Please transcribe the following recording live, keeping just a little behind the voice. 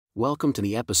Welcome to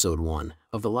the episode 1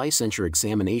 of the licensure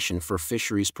examination for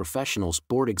fisheries professionals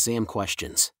board exam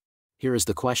questions. Here is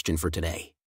the question for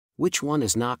today. Which one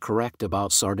is not correct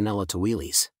about Sardinella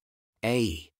tawilis?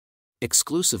 A.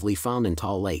 Exclusively found in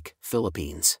Taal Lake,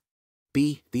 Philippines.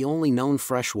 B. The only known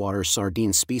freshwater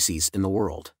sardine species in the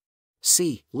world.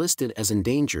 C. Listed as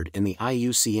endangered in the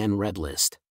IUCN Red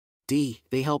List. D.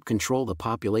 They help control the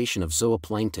population of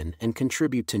zooplankton and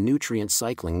contribute to nutrient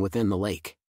cycling within the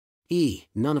lake. E.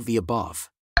 None of the above.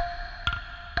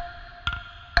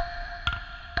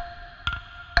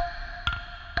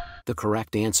 The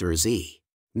correct answer is E.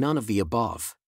 None of the above.